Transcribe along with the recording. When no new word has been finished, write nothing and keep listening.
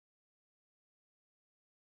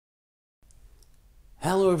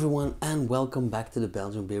Hello everyone and welcome back to the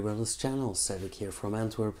Belgian Beer Brothers channel. Cedric here from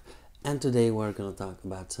Antwerp, and today we're going to talk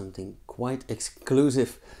about something quite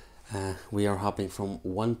exclusive. We are hopping from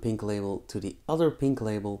one pink label to the other pink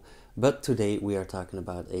label, but today we are talking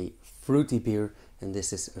about a fruity beer, and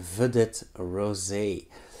this is Vedett Rosé.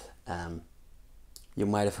 You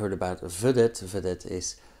might have heard about Vedett. Vedett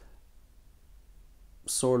is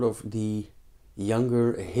sort of the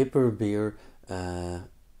younger, hipper beer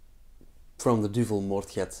from the Duvel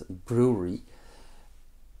Moortgat brewery,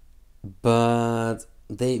 but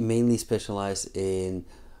they mainly specialize in,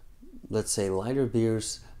 let's say, lighter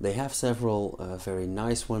beers. They have several very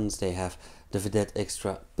nice ones. They have the Vedett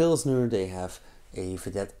Extra Pilsner, they have a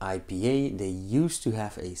Vedett IPA, they used to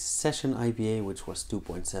have a Session IPA which was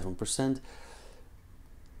 2.7%,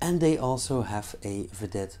 and they also have a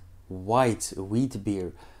Vedett White wheat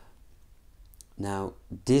beer. Now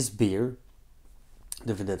this beer,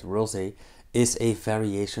 the Vedett Rosé, is a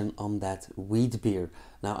variation on that wheat beer.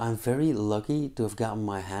 Now I'm very lucky to have gotten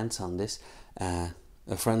my hands on this. A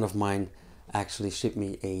friend of mine actually shipped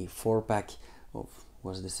me a 4-pack, or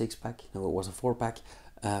was it a 6-pack? No, it was a 4-pack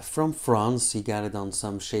from France. He got it on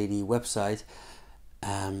some shady website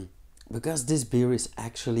because this beer is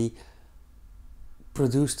actually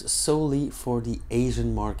produced solely for the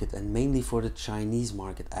Asian market and mainly for the Chinese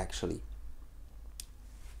market actually.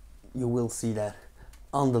 You will see that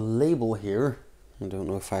on the label here. I don't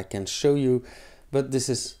know if I can show you, but this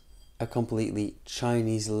is a completely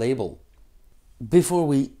Chinese label. Before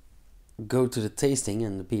we go to the tasting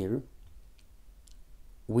and the beer,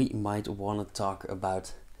 we might want to talk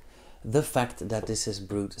about the fact that this is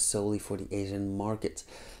brewed solely for the Asian market.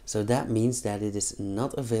 So that means that it is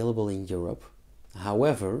not available in Europe.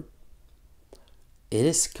 However, it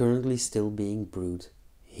is currently still being brewed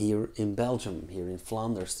here in Belgium, here in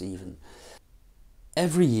Flanders even.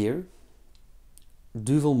 Every year,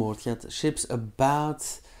 Duvel Moortgat ships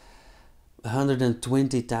about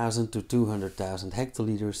 120,000 to 200,000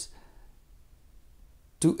 hectoliters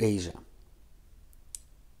to Asia.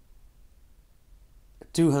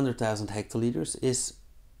 200,000 hectoliters is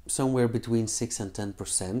somewhere between 6 and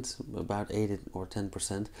 10%, about 8 or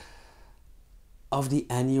 10% of the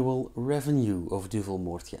annual revenue of Duvel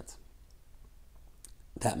Moortgat.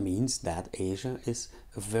 That means that Asia is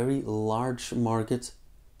a very large market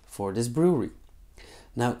for this brewery.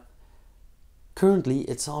 Now, currently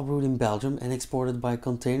it's all brewed in Belgium and exported by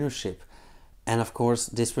container ship. And of course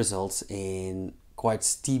this results in quite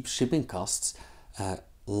steep shipping costs,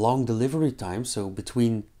 long delivery time. So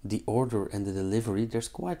between the order and the delivery there's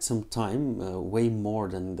quite some time, way more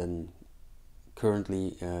than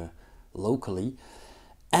currently locally.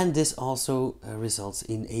 And this also results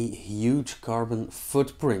in a huge carbon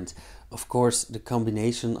footprint. Of course, the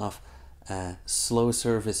combination of slow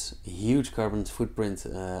service, huge carbon footprint,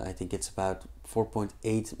 I think it's about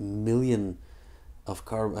 4.8 million of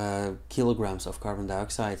kilograms of carbon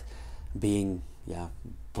dioxide being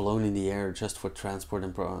blown in the air just for transport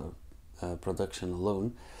and production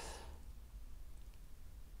alone.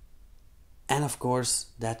 And of course,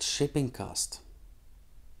 that shipping cost.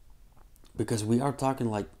 Because we are talking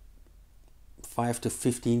like 5 to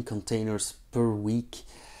 15 containers per week,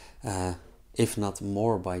 if not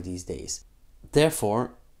more by these days.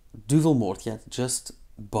 Therefore, Duvel Moortgat just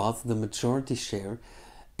bought the majority share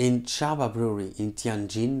in Chaba Brewery in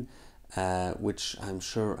Tianjin, which I'm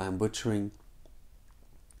sure I'm butchering,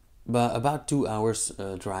 but about 2 hours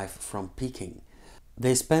drive from Peking.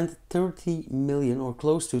 They spent 30 million or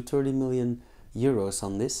close to 30 million euros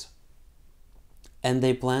on this. And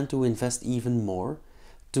they plan to invest even more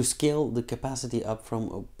to scale the capacity up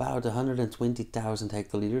from about 120,000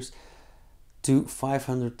 hectoliters to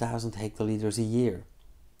 500,000 hectoliters a year.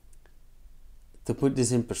 To put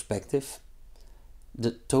this in perspective,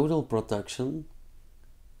 the total production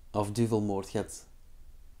of Duvel Moortgat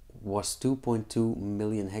was 2.2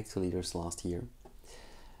 million hectoliters last year,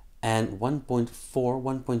 and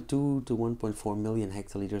 1.2 to 1.4 million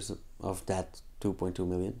hectoliters of that 2.2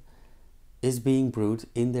 million is being brewed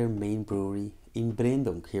in their main brewery in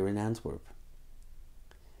Brew here in Antwerp.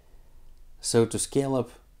 So to scale up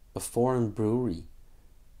a foreign brewery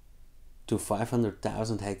to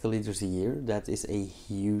 500,000 hectoliters a year, that is a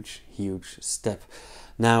huge step.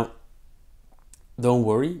 Now, don't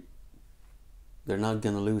worry, they're not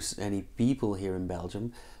gonna lose any people here in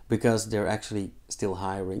Belgium because they're actually still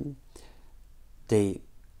hiring. They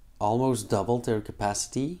almost doubled their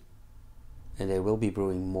capacity, and they will be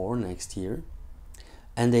brewing more next year.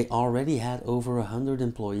 And they already had over 100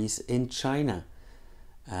 employees in China.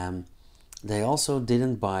 They also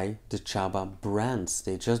didn't buy the Chaba brands,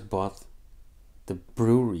 they just bought the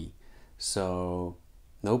brewery. So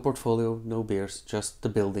No portfolio, no beers, just the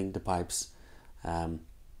building, the pipes, the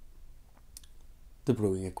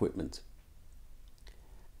brewing equipment.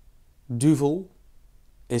 Duvel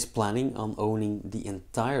is planning on owning the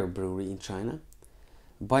entire brewery in China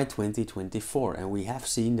by 2024, and we have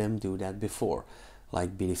seen them do that before,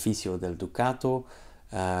 like Beneficio del Ducato.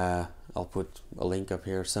 I'll put a link up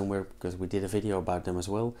here somewhere because we did a video about them as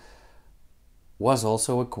well. Was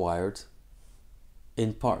also acquired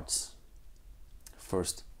in parts.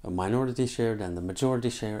 First a minority share, then the majority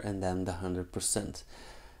share, and then the 100%.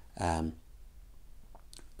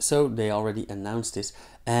 So they already announced this,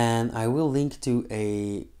 and I will link to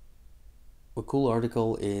a cool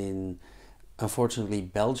article in, unfortunately,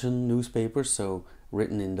 Belgian newspapers, so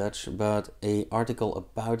written in Dutch, but an article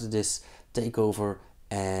about this takeover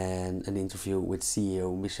and an interview with CEO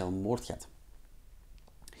Duvel Moortgat.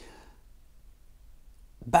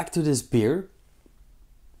 Back to this beer.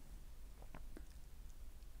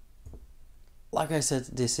 Like I said,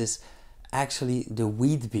 this is actually the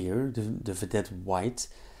wheat beer, the Vedett White,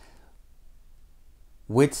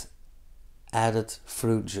 with added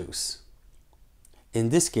fruit juice. In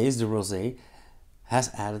this case, the rosé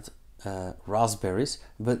has added raspberries,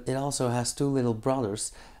 but it also has two little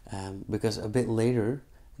brothers, because a bit later,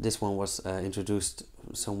 this one was introduced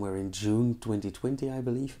somewhere in June 2020, I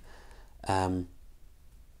believe,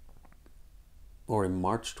 or in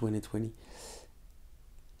March 2020.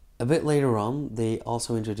 A bit later on, they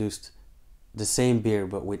also introduced the same beer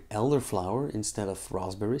but with elderflower instead of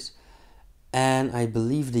raspberries. And I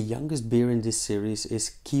believe the youngest beer in this series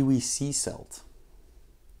is Kiwi Sea Salt.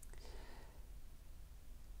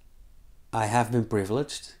 I have been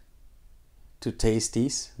privileged to taste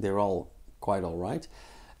these. They're all quite alright.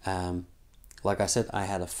 Like I said, I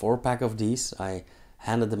had a 4-pack of these. I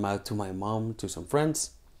handed them out to my mom, to some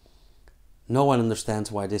friends. No one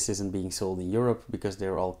understands why this isn't being sold in Europe because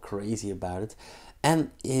they're all crazy about it.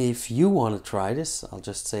 And if you want to try this, I'll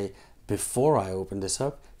just say before I open this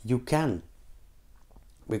up, you can.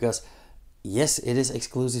 Because yes, it is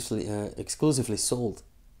exclusively sold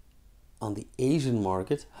on the Asian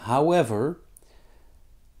market. However,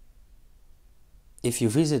 if you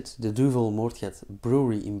visit the Duvel Moortgat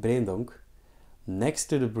brewery in Breendonk, next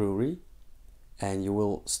to the brewery, and you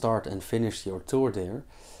will start and finish your tour there,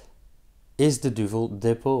 is the Duvel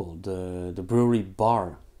Depot, the brewery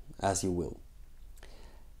bar, as you will.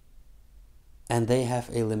 And they have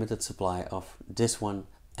a limited supply of this one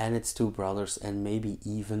and its two brothers, and maybe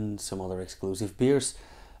even some other exclusive beers.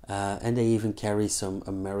 And they even carry some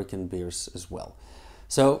American beers as well.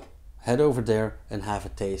 So head over there and have a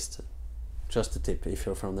taste. Just a tip, if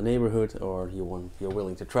you're from the neighborhood or you're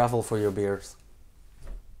willing to travel for your beers,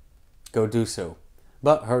 go do so.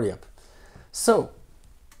 But hurry up. So,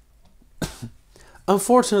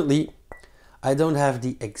 unfortunately, I don't have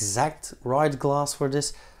the exact right glass for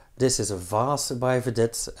this. This is a vase by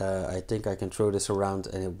Vedett. I think I can throw this around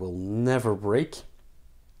and it will never break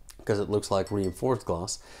because it looks like reinforced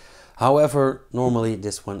glass. However, normally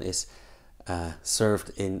this one is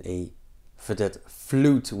served in a Vedett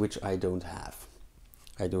flute, which I don't have.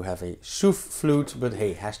 I do have a Schoof flute, but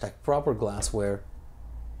hey, hashtag proper glassware,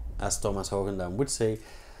 as Thomas Hogendam would say.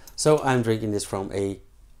 So I'm drinking this from a,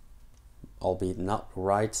 albeit not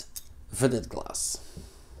right, Vedett glass.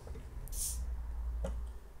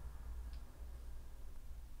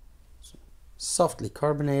 Softly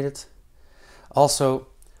carbonated. Also,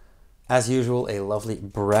 as usual, a lovely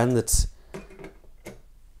branded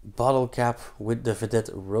bottle cap with the Vedett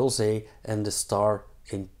Rosé and the star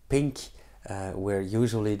in pink, where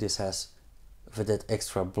usually this has Vedett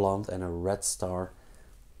Extra Blonde and a red star.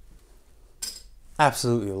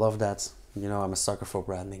 Absolutely love that. You know, I'm a sucker for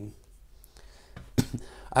branding.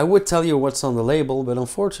 I would tell you what's on the label, but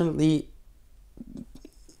unfortunately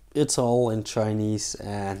it's all in Chinese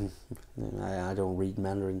and I don't read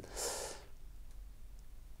Mandarin.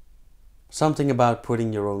 Something about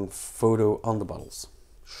putting your own photo on the bottles.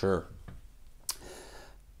 Sure.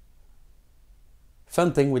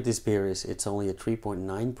 Fun thing with this beer is it's only a 3.9%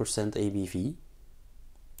 ABV,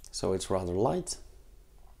 so it's rather light.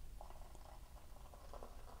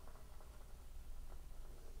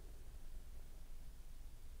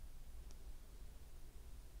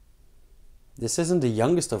 This isn't the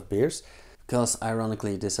youngest of beers, because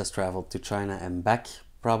ironically this has traveled to China and back,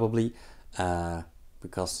 probably,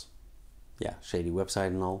 because, yeah, shady website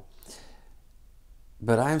and all.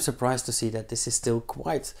 But I am surprised to see that this is still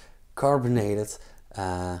quite carbonated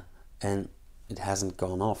and it hasn't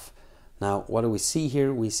gone off. Now, what do we see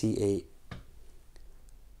here? We see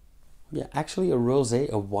actually a rosé,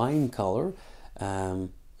 a wine color.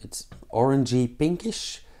 It's orangey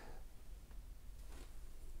pinkish.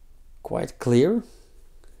 quite clear,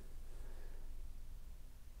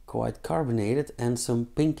 quite carbonated, and some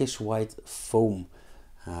pinkish white foam.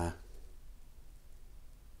 The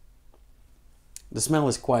smell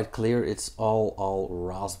is quite clear. It's all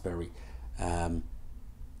raspberry. Now,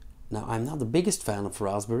 I'm not the biggest fan of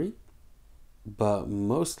raspberry, but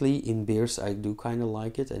mostly in beers I do kind of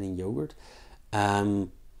like it, and in yogurt.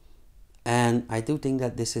 And I do think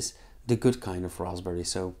that this is the good kind of raspberry.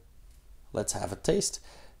 So let's have a taste.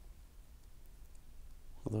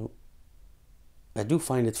 Although I do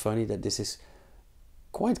find it funny that this is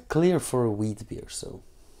quite clear for a wheat beer. So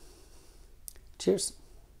cheers.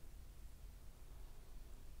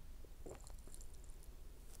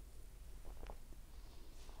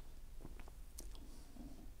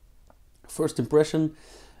 First impression,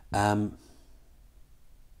 yeah,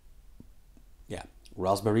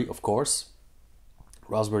 raspberry, of course,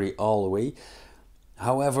 raspberry all the way.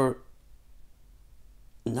 However,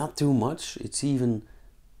 not too much. It's even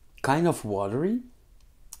kind of watery,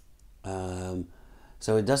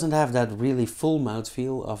 so it doesn't have that really full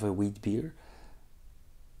mouthfeel of a wheat beer.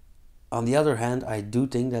 On the other hand, I do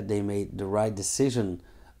think that they made the right decision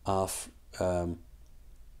of well,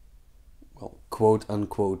 quote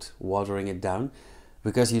unquote, watering it down,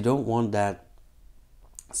 because you don't want that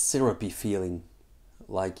syrupy feeling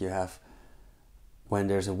like you have when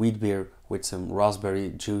there's a wheat beer with some raspberry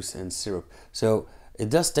juice and syrup. So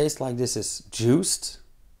it does taste like this is juiced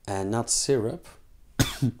and not syrup.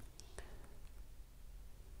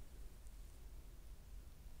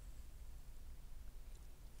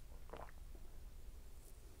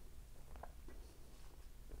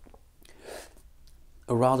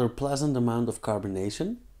 A rather pleasant amount of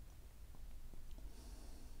carbonation.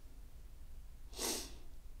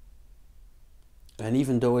 And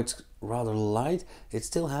even though it's rather light, it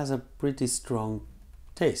still has a pretty strong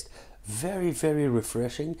taste. Very, very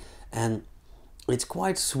refreshing, and it's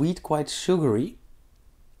quite sweet, quite sugary,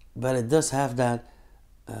 but it does have that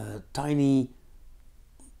tiny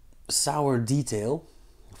sour detail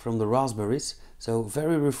from the raspberries. So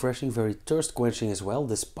very refreshing, very thirst quenching as well,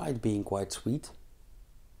 despite being quite sweet.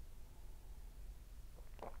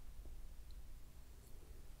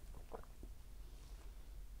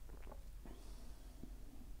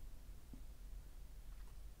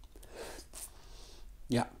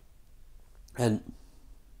 Yeah, and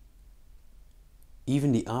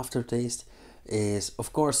even the aftertaste is,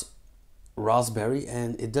 of course, raspberry,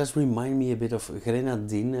 and it does remind me a bit of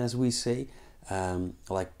grenadine, as we say,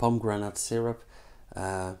 like pomegranate syrup.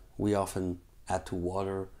 We often add to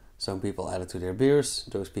water. Some people add it to their beers.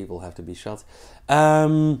 Those people have to be shot.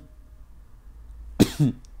 Those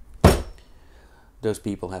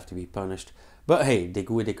people have to be punished. But hey, des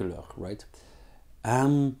goûts et des couleurs, right?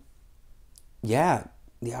 Yeah,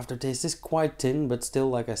 the aftertaste is quite thin, but still,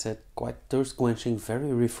 like I said, quite thirst quenching,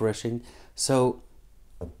 very refreshing. So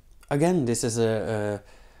again, this is well,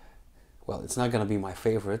 it's not gonna be my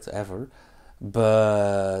favorite ever,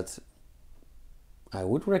 but I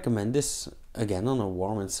would recommend this again on a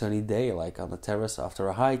warm and sunny day, like on a terrace after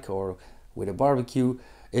a hike or with a barbecue.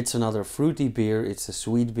 It's another fruity beer, it's a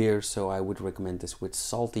sweet beer, so I would recommend this with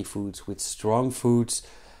salty foods, with strong foods,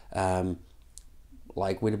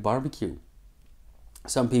 like with a barbecue.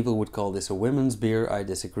 Some people would call this a women's beer. I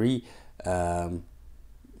disagree.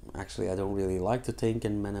 Actually, I don't really like to think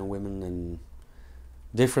in men and women and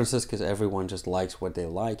differences, because everyone just likes what they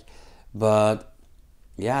like. But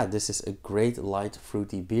yeah, this is a great light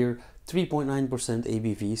fruity beer, 3.9%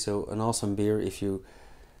 ABV, so an awesome beer if you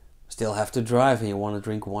still have to drive and you want to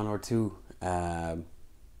drink one or two,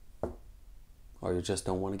 or you just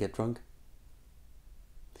don't want to get drunk.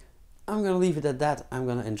 I'm gonna leave it at that. I'm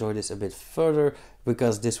gonna enjoy this a bit further,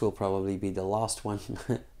 because this will probably be the last one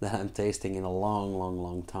that I'm tasting in a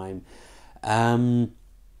long time.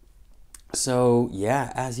 So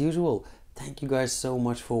yeah, as usual, thank you guys so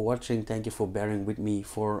much for watching. Thank you for bearing with me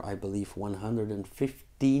for, I believe,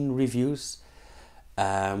 115 reviews.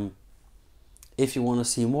 If you want to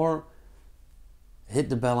see more, hit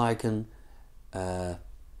the bell icon.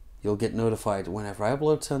 You'll get notified whenever I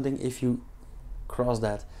upload something if you cross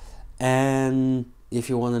that. And if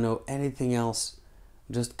you want to know anything else,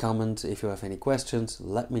 just comment. If you have any questions,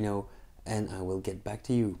 let me know and I will get back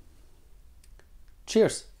to you.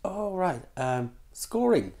 Cheers. All right.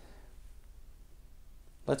 Scoring.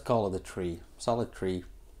 Let's call it a 3. Solid 3.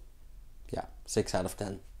 Yeah, 6 out of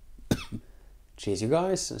 10. Cheers, you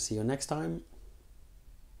guys. See you next time.